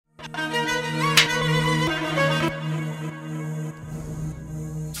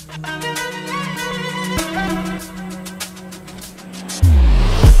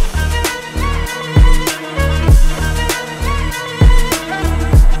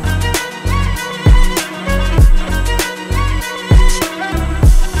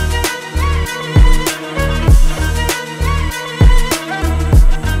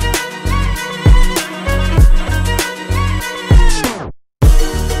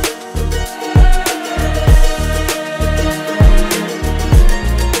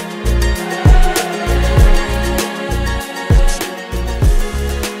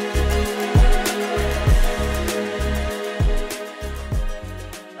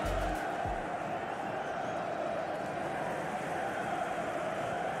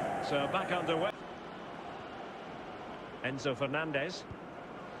So back underway. Enzo Fernandez.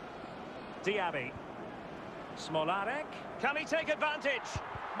 Diaby. Smolarek. Can he take advantage?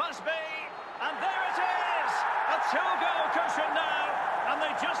 Must be. And there it is! A two-goal cushion now. And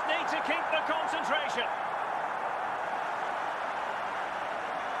they just need to keep the concentration.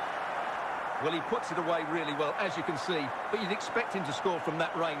 Well, he puts it away really well, as you can see. But you'd expect him to score from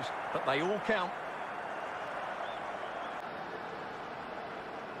that range. But they all count.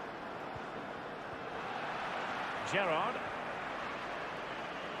 Gerrard.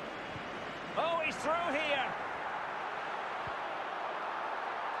 Oh, he's through here.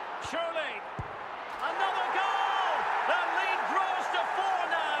 Surely. Another goal! The lead grows to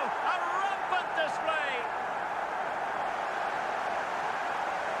 4 now. A rampant display.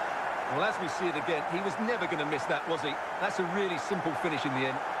 Well, as we see it again, he was never going to miss that, was he? That's a really simple finish in the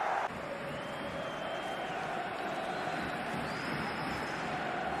end.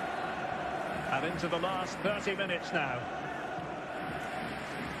 And into the last 30 minutes now.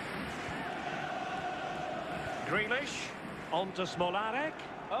 Grealish, on to Smolarek.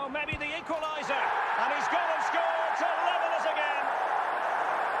 Oh, maybe the equaliser. And he's gone and scored to level us again.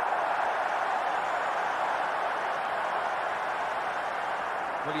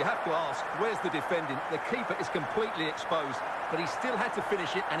 Well, you have to ask, where's the defending? The keeper is completely exposed, but he still had to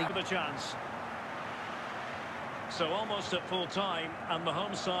finish it, and he... For the chance. So almost at full time, and the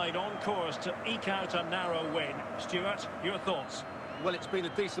home side on course to eke out a narrow win. Stuart, your thoughts? Well, it's been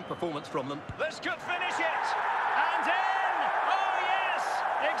a decent performance from them. This could finish it! And in! Oh, yes!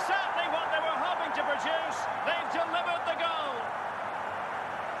 Exactly what they were hoping to produce. They've delivered the goal.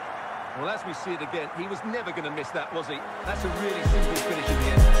 Well, as we see it again, he was never going to miss that, was he? That's a really simple finish in the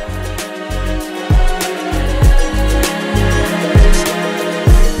end.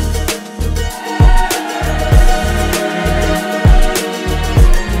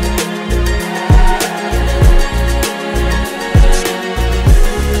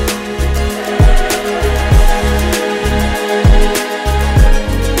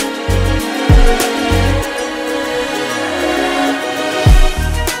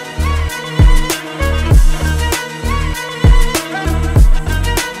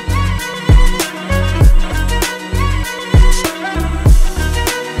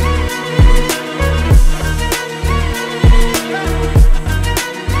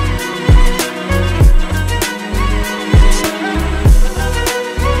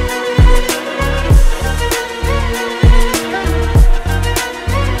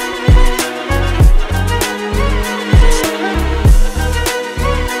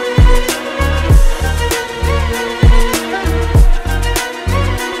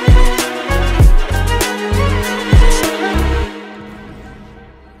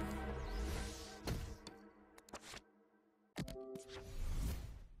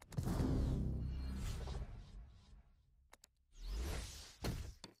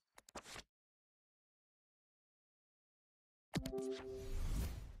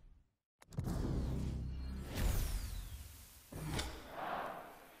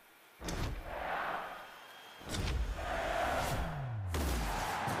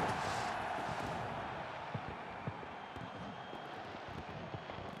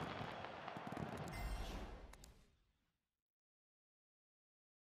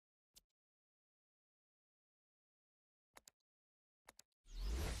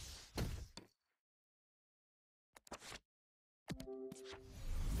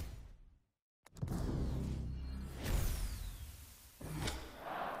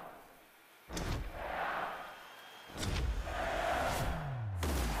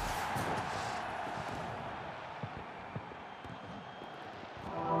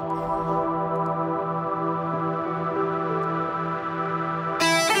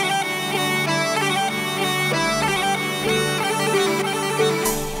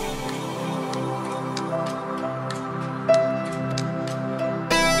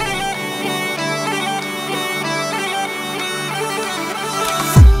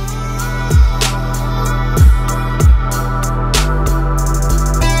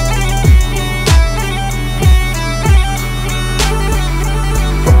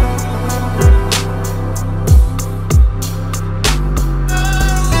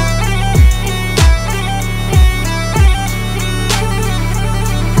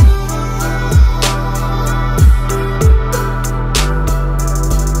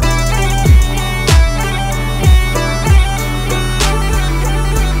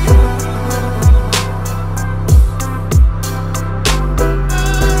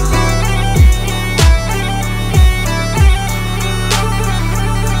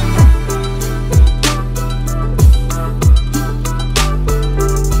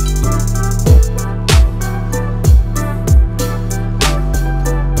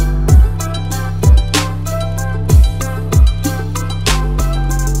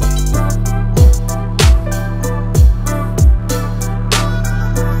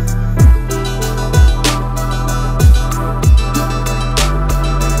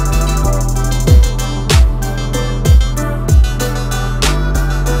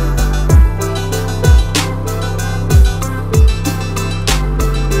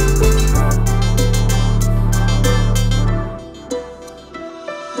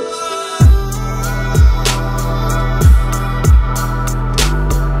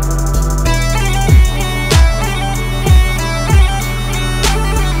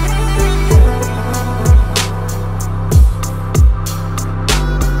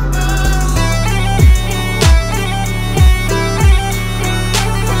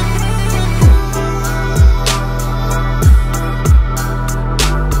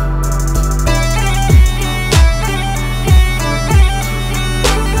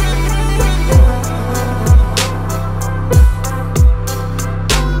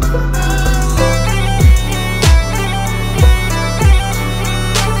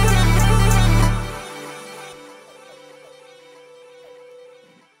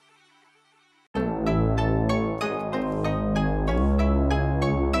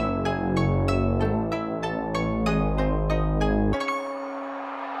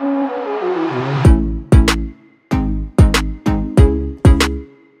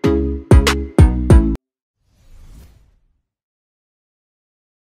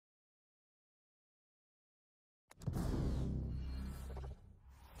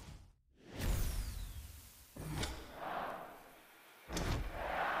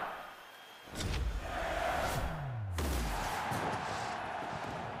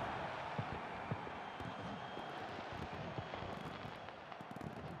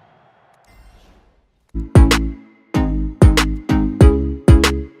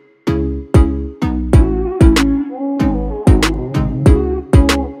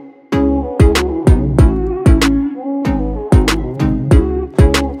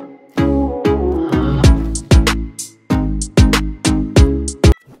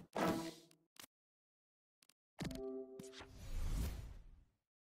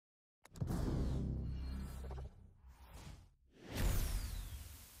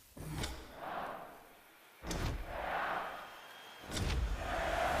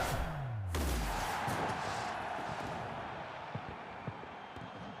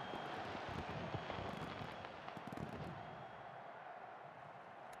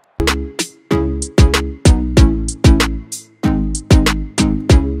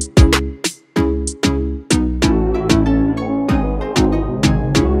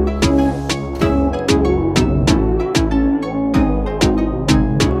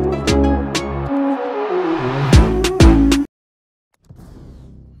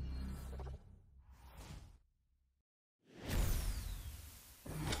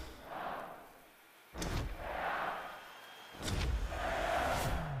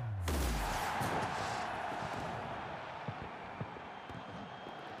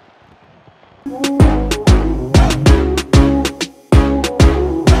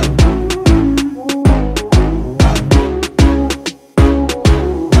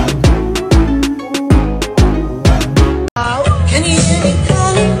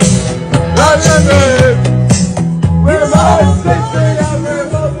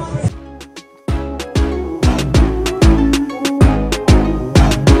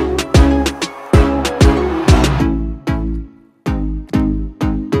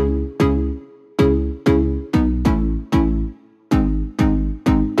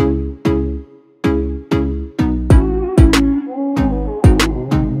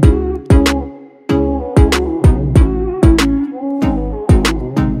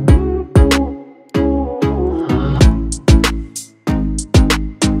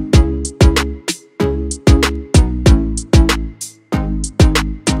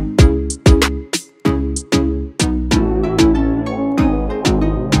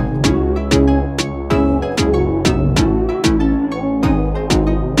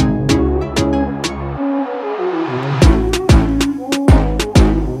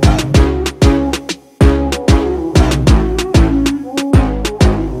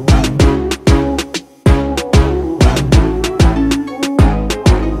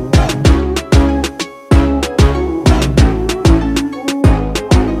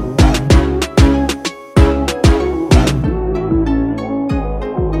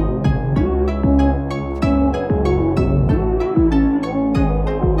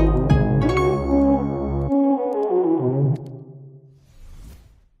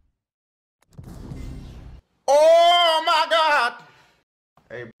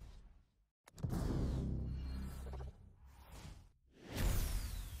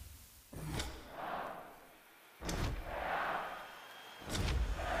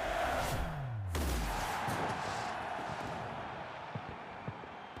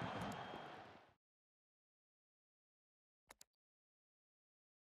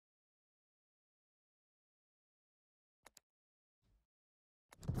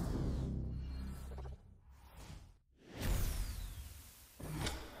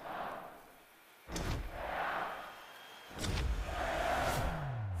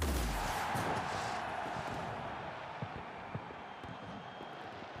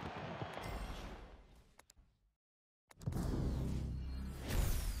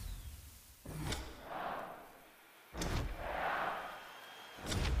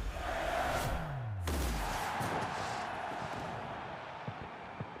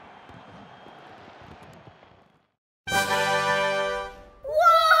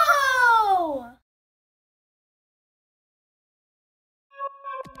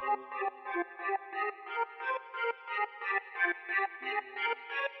 Wow!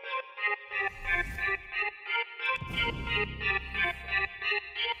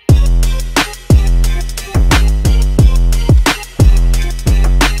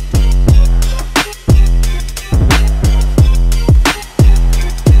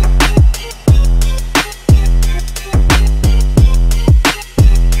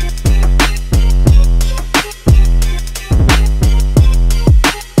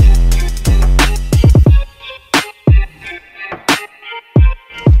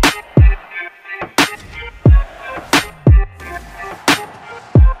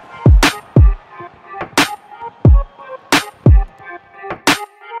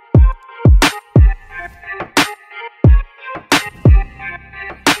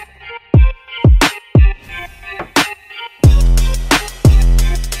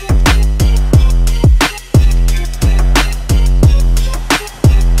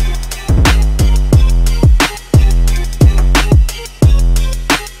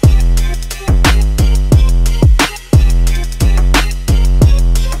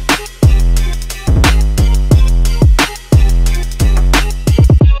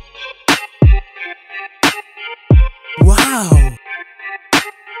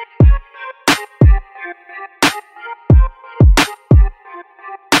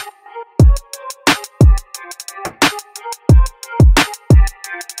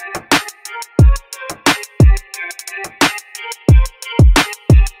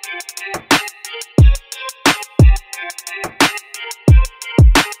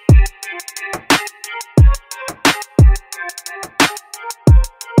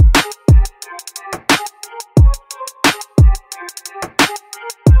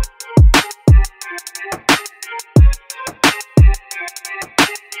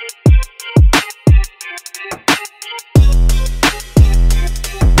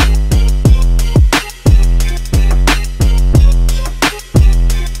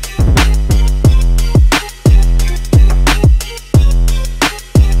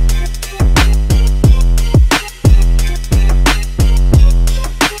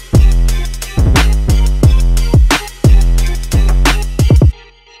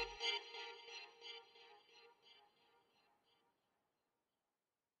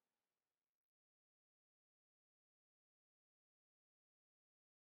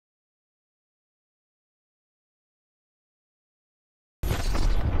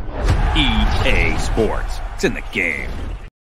 EA Sports. It's in the game.